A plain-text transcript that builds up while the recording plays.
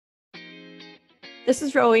This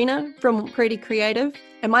is Rowena from Pretty Creative,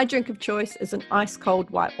 and my drink of choice is an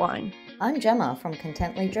ice-cold white wine. I'm Gemma from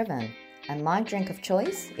Contently Driven, and my drink of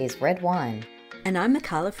choice is red wine. And I'm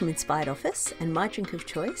Mikala from Inspired Office, and my drink of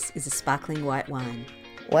choice is a sparkling white wine.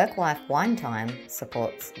 Work-life wine time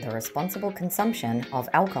supports the responsible consumption of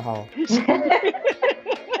alcohol.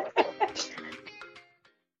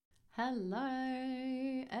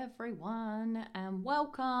 Hello everyone and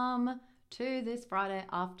welcome to this Friday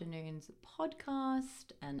afternoon's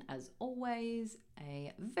podcast, and as always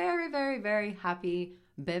a very happy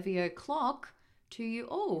Bevy o'clock to you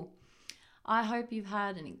all. I hope you've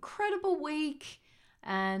had an incredible week,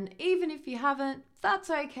 and even if you haven't, that's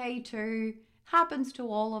okay too. Happens to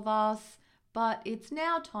all of us. But it's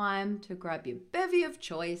now time to grab your bevy of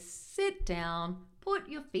choice, sit down, put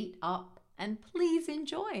your feet up, and please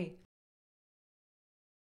enjoy.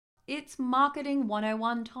 It's Marketing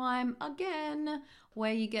 101 time again,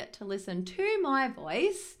 where you get to listen to my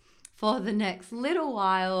voice for the next little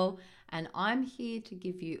while, and I'm here to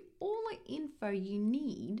give you all the info you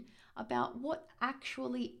need about what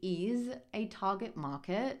actually is a target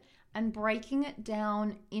market and breaking it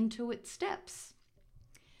down into its steps.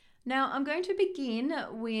 Now, I'm going to begin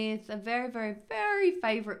with a very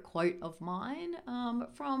favorite quote of mine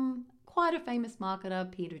from quite a famous marketer,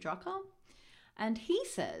 Peter Drucker. And he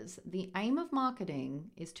says, the aim of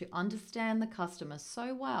marketing is to understand the customer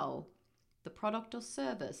so well, the product or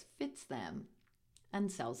service fits them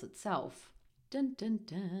and sells itself. Dun, dun,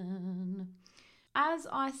 dun. As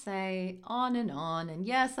I say on, and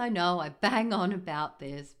yes, I know I bang on about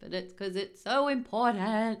this, but it's because it's so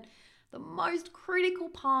important. The most critical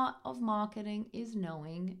part of marketing is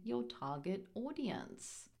knowing your target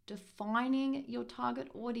audience. Defining your target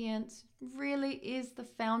audience really is the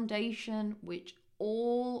foundation which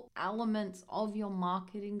all elements of your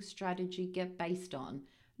marketing strategy get based on,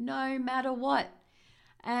 no matter what.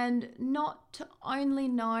 And not to only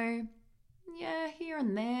know, here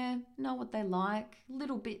and there, know what they like, a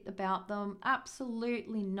little bit about them,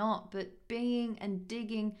 absolutely not, but being and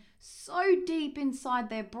digging so deep inside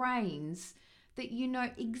their brains that you know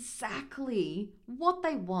exactly what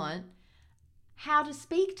they want, how to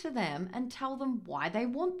speak to them, and tell them why they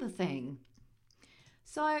want the thing.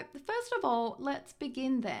 So first of all, let's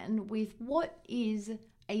begin then with what is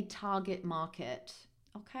a target market,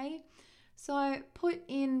 okay? So put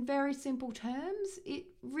in very simple terms, it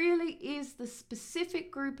really is the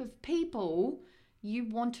specific group of people you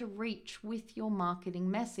want to reach with your marketing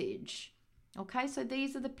message. Okay, so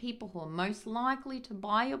these are the people who are most likely to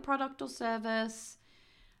buy your product or service.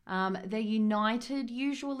 They're united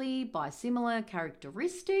usually by similar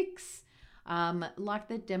characteristics, like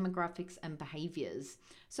their demographics and behaviors.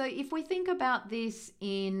 So if we think about this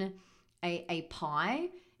in a pie,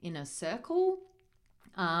 in a circle,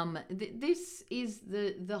 this is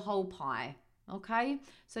the whole pie, okay?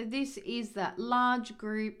 So this is that large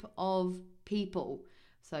group of people.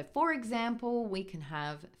 So for example, we can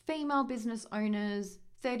have female business owners,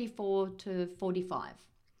 34 to 45.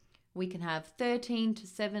 We can have 13 to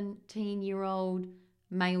 17-year-old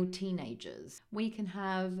male teenagers. We can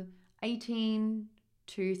have 18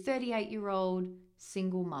 to 38-year-old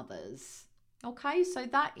single mothers. Okay, so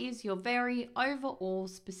that is your very overall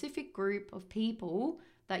specific group of people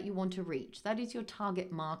that you want to reach. That is your target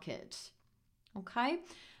market. Okay,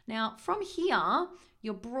 now from here,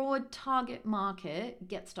 your broad target market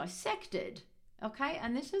gets dissected. Okay,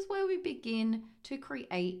 and this is where we begin to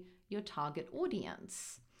create your target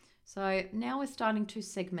audience. So now we're starting to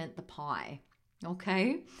segment the pie.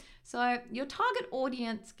 Okay, so your target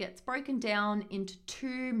audience gets broken down into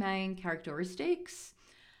two main characteristics.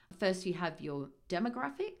 First, you have your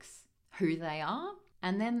demographics, who they are,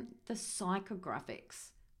 and then the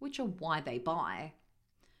psychographics, which are why they buy.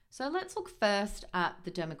 So let's look first at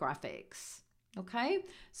the demographics. Okay,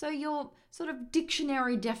 so your sort of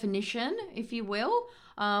dictionary definition, if you will,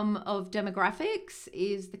 of demographics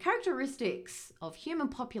is the characteristics of human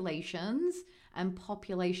populations and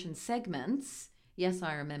population segments. Yes,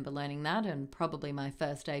 I remember learning that, and probably my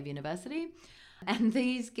first day of university. And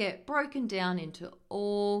these get broken down into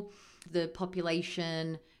all the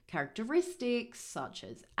population characteristics such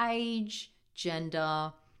as age,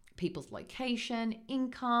 gender, people's location,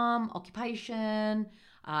 income, occupation,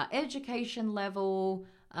 education level,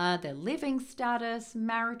 their living status,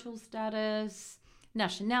 marital status,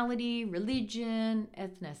 nationality, religion,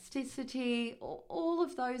 ethnicity, all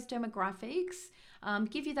of those demographics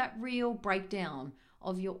give you that real breakdown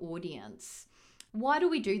of your audience. Why do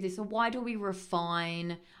we do this, or why do we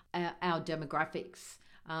refine our demographics?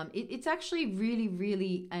 It's actually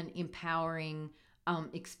really an empowering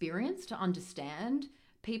experience to understand,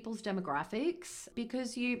 people's demographics,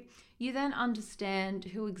 because you then understand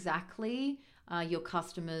who exactly your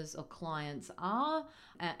customers or clients are,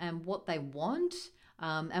 and what they want,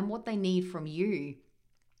 and what they need from you.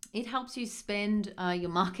 It helps you spend your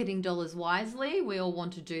marketing dollars wisely. We all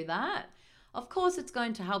want to do that. Of course, it's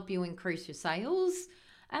going to help you increase your sales.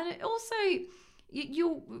 And it also,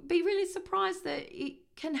 you'll be really surprised that it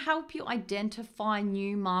can help you identify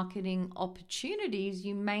new marketing opportunities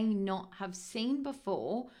you may not have seen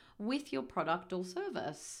before with your product or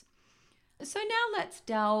service. So now let's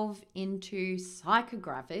delve into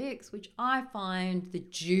psychographics, which I find the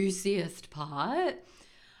juiciest part.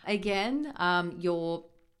 Again, your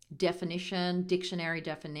definition, dictionary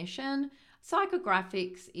definition.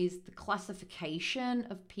 Psychographics is the classification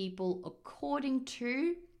of people according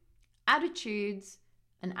to attitudes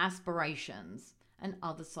and aspirations and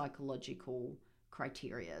other psychological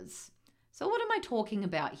criterias. So what am I talking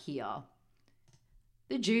about here?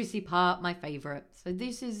 The juicy part, my favorite. So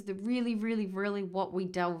this is the really what we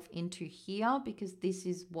delve into here, because this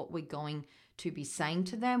is what we're going to be saying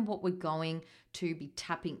to them, what we're going to be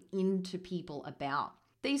tapping into people about.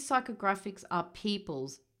 These psychographics are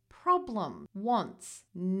people's problems, wants,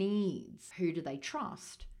 needs. Who do they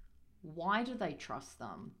trust? Why do they trust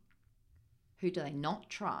them? Who do they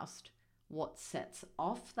not trust? What sets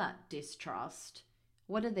off that distrust?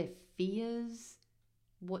 What are their fears?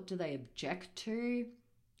 What do they object to?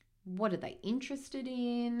 What are they interested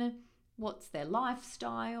in? What's their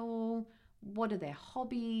lifestyle? What are their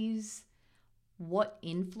hobbies? What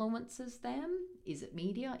influences them? Is it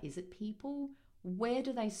media? Is it people? Where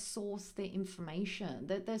do they source their information?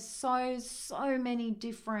 There's so many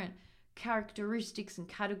different characteristics and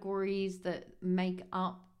categories that make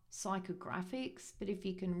up psychographics, but if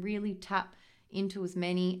you can really tap into as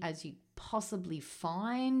many as you possibly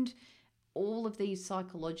find, all of these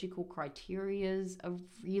psychological criterias are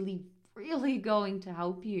really going to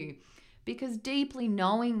help you, because deeply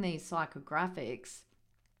knowing these psychographics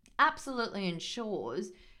absolutely ensures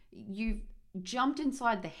you've jumped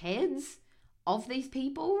inside the heads of these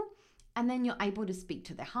people, and then you're able to speak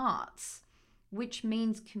to their hearts, which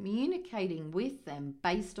means communicating with them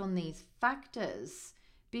based on these factors,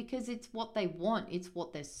 because it's what they want, it's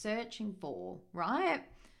what they're searching for, right?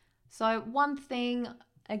 So one thing,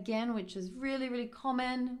 again, which is really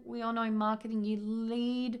common, we all know in marketing, you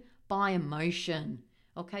lead by emotion,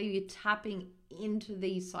 okay? You're tapping into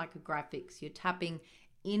these psychographics, you're tapping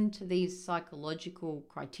into these psychological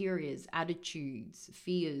criterias, attitudes,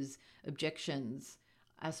 fears, objections,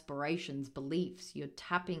 aspirations, beliefs. You're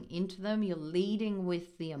tapping into them, you're leading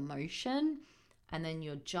with the emotion, and then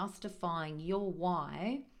you're justifying your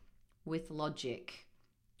why with logic.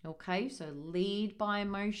 Okay, so lead by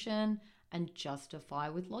emotion and justify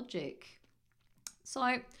with logic.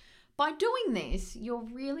 So by doing this, you're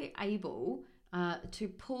really able to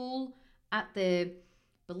pull at their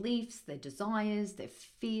beliefs, their desires, their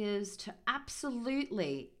fears, to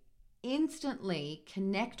absolutely instantly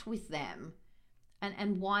connect with them.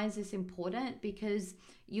 And why is this important? Because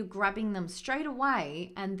you're grabbing them straight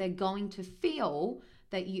away, and they're going to feel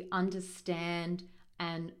that you understand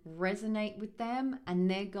and resonate with them, and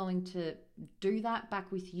they're going to do that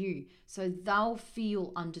back with you. So they'll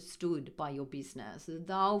feel understood by your business.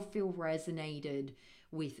 They'll feel resonated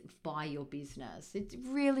with by your business. It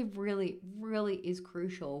really is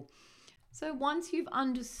crucial. So once you've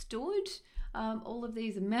understood all of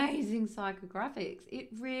these amazing psychographics, it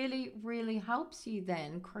really helps you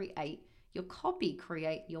then create your copy,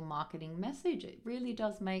 create your marketing message. It really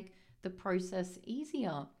does make the process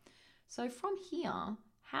easier. So from here,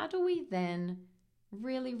 how do we then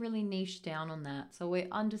really niche down on that? So we're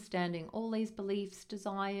understanding all these beliefs,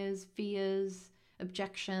 desires, fears,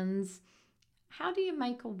 objections. How do you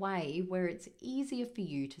make a way where it's easier for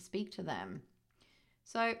you to speak to them?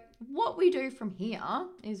 So what we do from here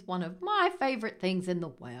is one of my favorite things in the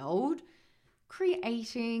world: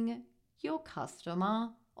 creating your customer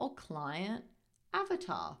or client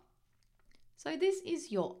avatar. So this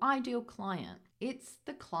is your ideal client. It's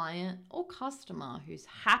the client or customer who's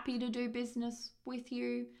happy to do business with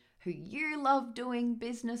you, who you love doing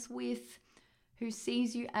business with, who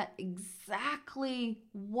sees you at exactly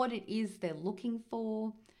what it is they're looking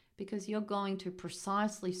for, because you're going to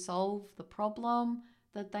precisely solve the problem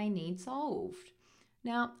that they need solved.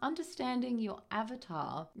 Now, understanding your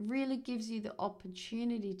avatar really gives you the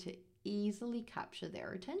opportunity to easily capture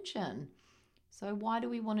their attention. So why do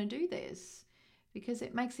we want to do this? Because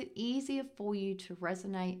it makes it easier for you to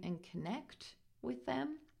resonate and connect with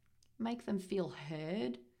them, make them feel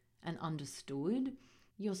heard and understood.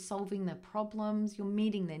 You're solving their problems, you're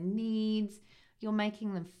meeting their needs, You're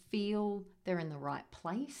making them feel they're in the right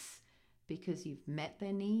place because you've met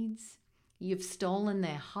their needs. You've stolen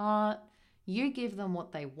their heart. You give them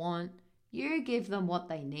what they want. You give them what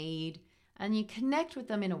they need. And you connect with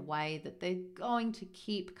them in a way that they're going to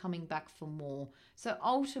keep coming back for more. So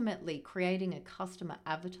ultimately, creating a customer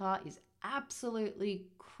avatar is absolutely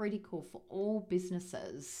critical for all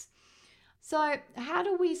businesses. So how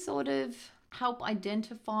do we sort of help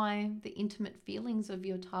identify the intimate feelings of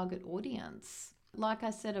your target audience? Like I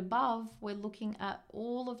said above, we're looking at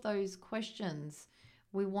all of those questions.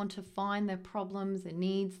 We want to find their problems, their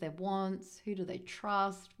needs, their wants, who do they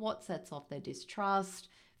trust, what sets off their distrust,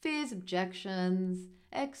 fears, objections,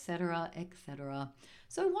 etc., etc.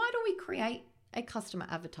 So why do we create a customer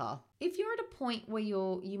avatar? If you're at a point where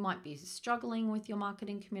you might be struggling with your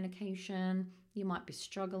marketing communication, you might be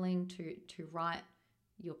struggling to write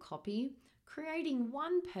your copy, creating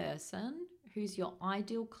one person who's your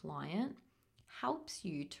ideal client helps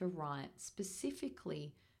you to write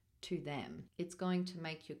specifically to them. It's going to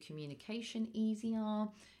make your communication easier.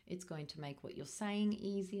 It's going to make what you're saying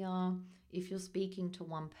easier if you're speaking to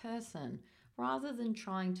one person rather than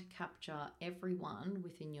trying to capture everyone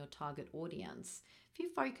within your target audience. If you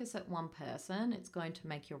focus at one person, it's going to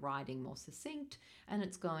make your writing more succinct and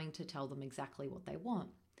it's going to tell them exactly what they want.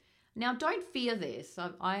 Now, don't fear this.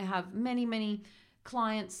 I have many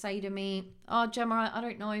clients say to me, oh, Gemma, I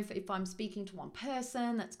don't know if I'm speaking to one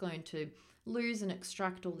person that's going to lose and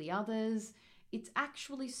extract all the others. It's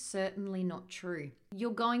actually certainly not true.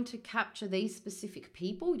 You're going to capture these specific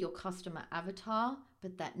people, your customer avatar,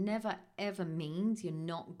 but that never ever means you're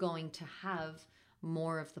not going to have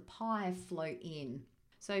more of the pie flow in.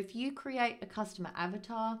 So if you create a customer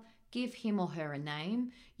avatar, give him or her a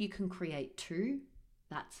name. You can create two.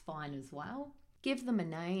 That's fine as well. Give them a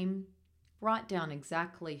name. Write down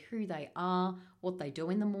exactly who they are, what they do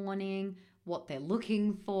in the morning, what they're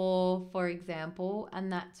looking for example,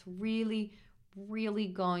 and that's really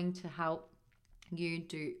going to help you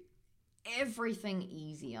do everything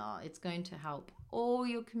easier. It's going to help all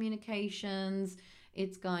your communications.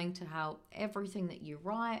 It's going to help everything that you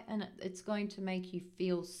write, and it's going to make you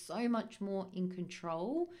feel so much more in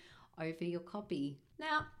control over your copy.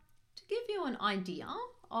 Now, to give you an idea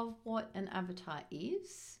of what an avatar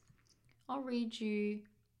is, I'll read you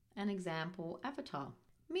an example avatar.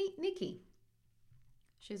 Meet Nikki.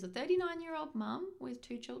 She's a 39-year-old mum with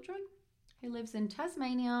 2 children who lives in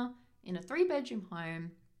Tasmania in a 3-bedroom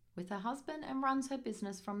home with her husband and runs her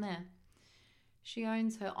business from there. She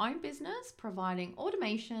owns her own business providing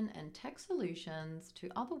automation and tech solutions to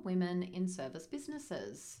other women in service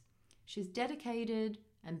businesses. She's dedicated,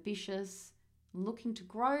 ambitious, looking to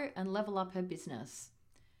grow and level up her business.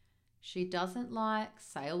 She doesn't like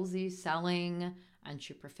salesy selling, and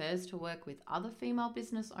she prefers to work with other female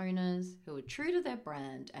business owners who are true to their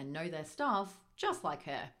brand and know their stuff just like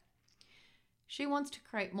her. She wants to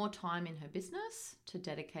create more time in her business to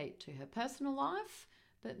dedicate to her personal life,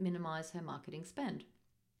 but minimize her marketing spend.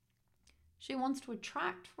 She wants to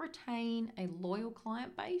attract, retain a loyal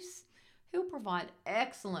client base who'll provide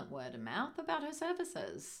excellent word of mouth about her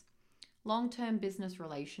services. Long-term business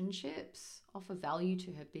relationships offer value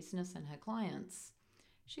to her business and her clients.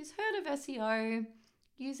 She's heard of SEO,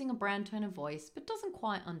 using a brand tone of voice, but doesn't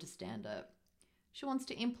quite understand it. She wants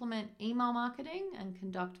to implement email marketing and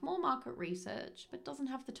conduct more market research, but doesn't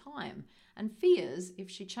have the time and fears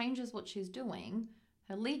if she changes what she's doing,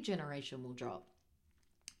 her lead generation will drop.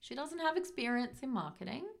 She doesn't have experience in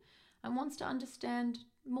marketing and wants to understand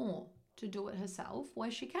more to do it herself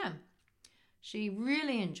where she can. She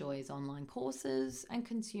really enjoys online courses and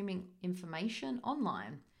consuming information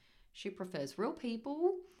online. She prefers real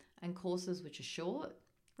people and courses which are short,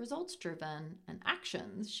 results-driven, and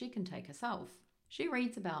actions she can take herself. She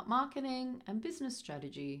reads about marketing and business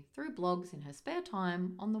strategy through blogs in her spare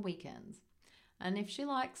time on the weekends. And if she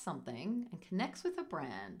likes something and connects with a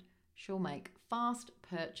brand, she'll make fast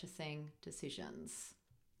purchasing decisions.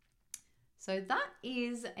 So that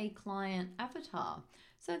is a client avatar.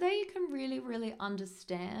 So there you can really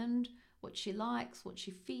understand what she likes, what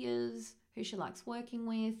she fears, who she likes working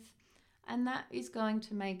with. And that is going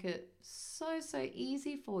to make it so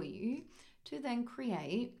easy for you to then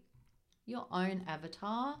create your own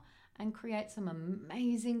avatar and create some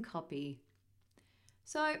amazing copy.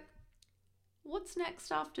 So what's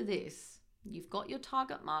next after this? You've got your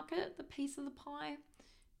target market, the piece of the pie.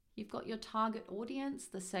 You've got your target audience,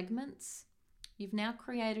 the segments. You've now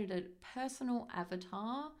created a personal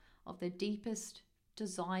avatar of their deepest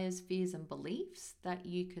desires, fears, and beliefs that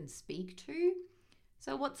you can speak to.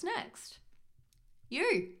 So what's next?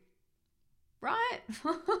 You. right?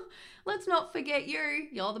 Let's not forget you.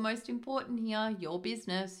 You're the most important here. Your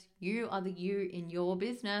business. You are the you in your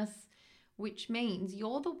business, which means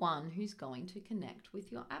you're the one who's going to connect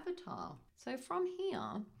with your avatar. So from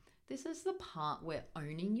here, this is the part where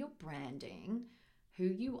owning your branding, who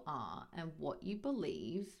you are and what you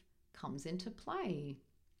believe comes into play.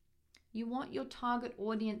 You want your target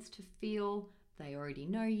audience to feel they already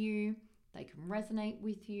know you, they can resonate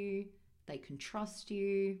with you, they can trust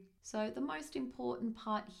you. So the most important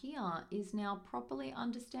part here is now properly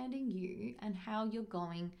understanding you and how you're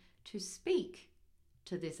going to speak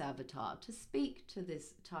to this avatar, to speak to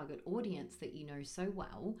this target audience that you know so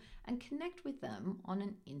well and connect with them on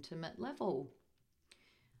an intimate level.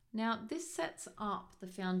 Now, this sets up the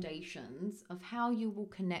foundations of how you will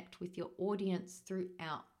connect with your audience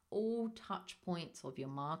throughout all touch points of your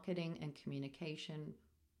marketing and communication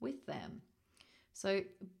with them. So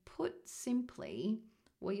put simply,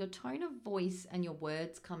 where your tone of voice and your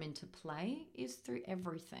words come into play is through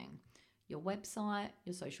everything. Your website,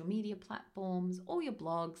 your social media platforms, all your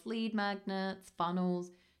blogs, lead magnets,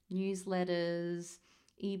 funnels, newsletters,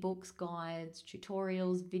 ebooks, guides,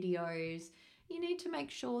 tutorials, videos. You need to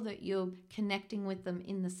make sure that you're connecting with them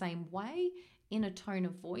in the same way, in a tone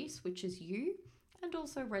of voice, which is you, and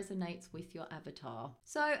also resonates with your avatar.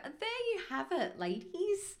 So there you have it,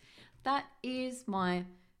 ladies. That is my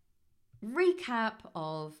recap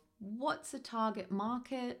of what's a target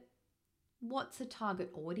market, what's a target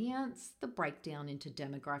audience, the breakdown into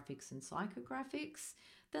demographics and psychographics,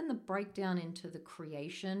 then the breakdown into the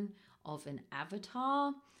creation of an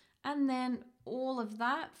avatar, and then all of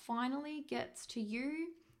that finally gets to you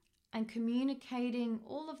and communicating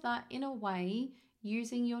all of that in a way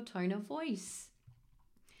using your tone of voice.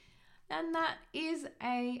 And that is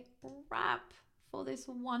a wrap for this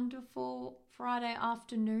wonderful Friday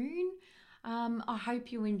afternoon. I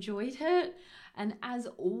hope you enjoyed it. And as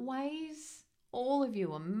always, all of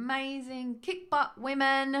you amazing kick butt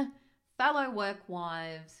women, fellow work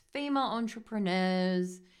wives, female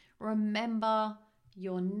entrepreneurs, remember,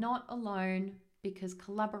 you're not alone because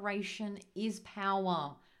collaboration is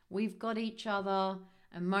power. We've got each other,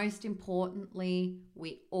 and most importantly,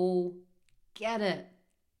 we all get it.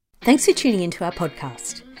 Thanks for tuning into our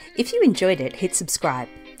podcast. If you enjoyed it, hit subscribe.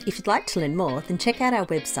 If you'd like to learn more, then check out our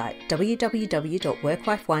website,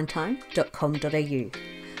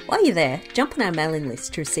 www.workwifeonetime.com.au. While you're there, jump on our mailing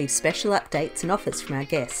list to receive special updates and offers from our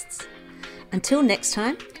guests. Until next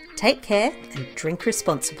time, take care and drink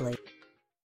responsibly.